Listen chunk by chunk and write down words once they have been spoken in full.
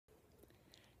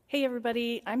Hey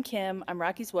everybody, I'm Kim. I'm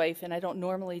Rocky's wife, and I don't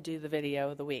normally do the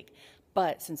video of the week.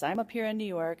 But since I'm up here in New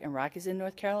York and Rocky's in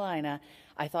North Carolina,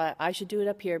 I thought I should do it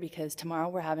up here because tomorrow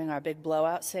we're having our big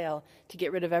blowout sale to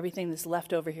get rid of everything that's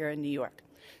left over here in New York.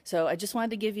 So I just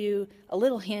wanted to give you a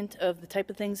little hint of the type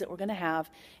of things that we're going to have,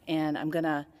 and I'm going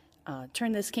to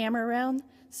turn this camera around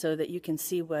so that you can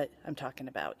see what I'm talking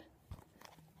about.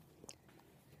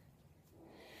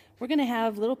 We're going to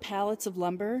have little pallets of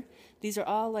lumber. These are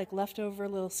all like leftover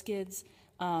little skids,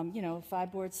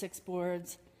 5 boards, 6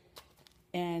 boards,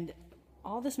 and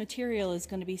all this material is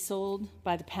going to be sold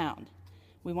by the pound.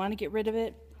 We want to get rid of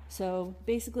it, so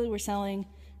basically we're selling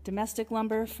domestic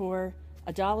lumber for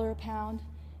 $1 a pound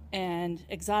and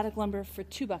exotic lumber for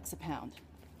 $2 a pound.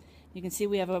 You can see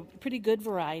we have a pretty good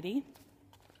variety.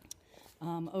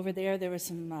 Over there was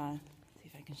some, see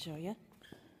if I can show you.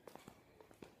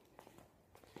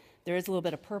 There is a little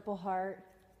bit of Purple Heart,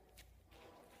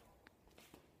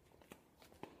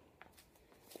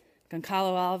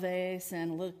 Goncalo Alves,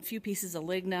 and a few pieces of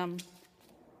Lignum.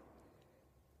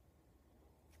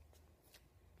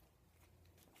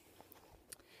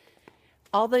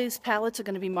 All these pallets are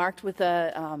going to be marked with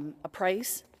a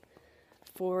price.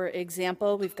 For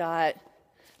example, we've got a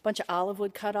bunch of olive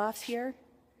wood cutoffs here.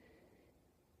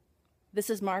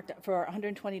 This is marked for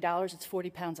 $120. It's 40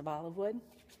 pounds of olive wood.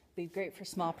 Be great for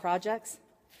small projects.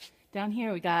 Down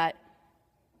here we got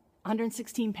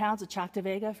 116 pounds of Choc de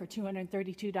Vega for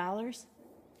 $232.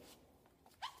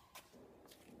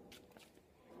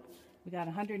 We got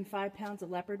 105 pounds of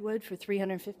leopard wood for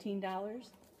 $315.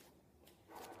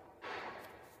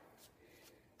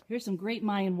 Here's some great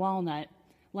Mayan walnut.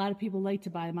 A lot of people like to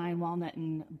buy Mayan walnut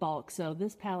in bulk, so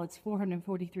this pallet's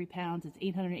 443 pounds. It's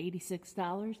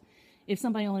 $886. If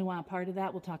somebody only wants a part of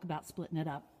that, we'll talk about splitting it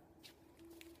up.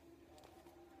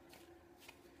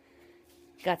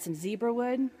 Got some zebra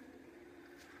wood.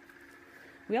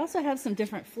 We also have some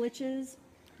different flitches.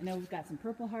 I know we've got some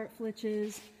Purple Heart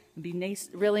flitches. It'd be nice,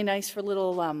 really nice for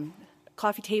little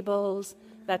coffee tables,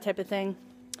 that type of thing.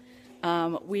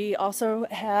 We also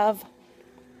have,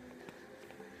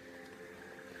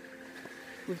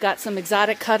 we've got some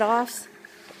exotic cutoffs.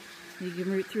 You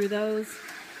can root through those.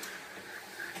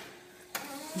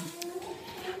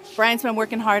 Brian's been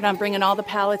working hard on bringing all the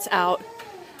pallets out.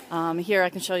 Here I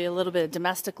can show you a little bit of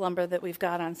domestic lumber that we've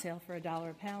got on sale for $1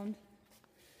 a pound.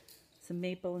 Some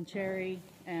maple and cherry,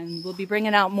 and we'll be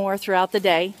bringing out more throughout the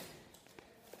day.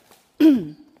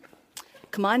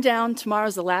 Come on down.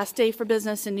 Tomorrow's the last day for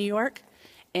business in New York,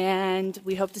 and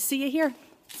we hope to see you here.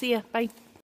 See ya. Bye.